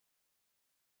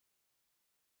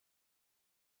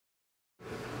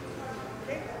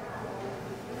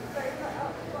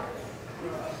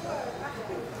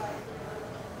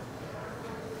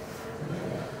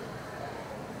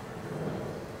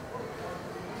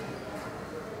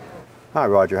Hi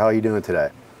Roger, how are you doing today?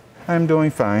 I'm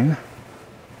doing fine.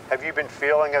 Have you been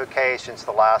feeling okay since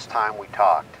the last time we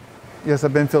talked? Yes,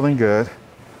 I've been feeling good.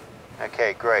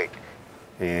 Okay, great.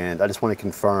 And I just want to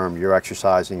confirm you're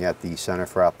exercising at the Center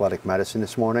for Athletic Medicine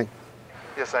this morning?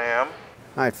 Yes, I am.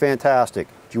 All right, fantastic.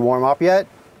 Did you warm up yet?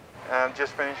 I'm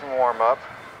just finishing warm up.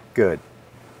 Good.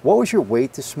 What was your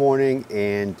weight this morning,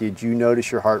 and did you notice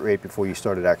your heart rate before you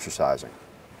started exercising?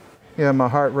 Yeah, my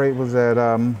heart rate was at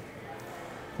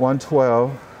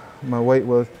 112. My weight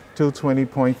was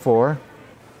 220.4.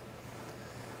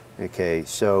 Okay,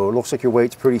 so it looks like your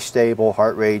weight's pretty stable,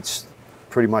 heart rate's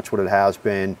pretty much what it has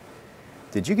been.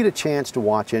 Did you get a chance to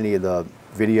watch any of the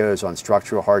videos on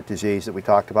structural heart disease that we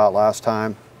talked about last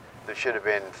time? There should have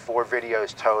been 4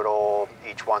 videos total.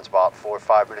 Each one's about 4 or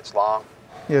 5 minutes long.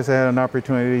 Yes, I had an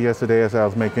opportunity yesterday as I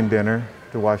was making dinner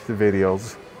to watch the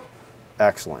videos.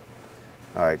 Excellent.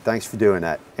 All right, thanks for doing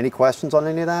that. Any questions on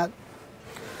any of that?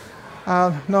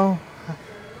 No,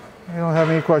 I don't have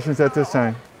any questions at this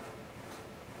time.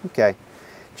 Okay.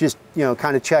 Just,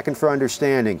 kind of checking for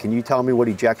understanding. Can you tell me what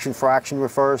ejection fraction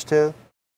refers to?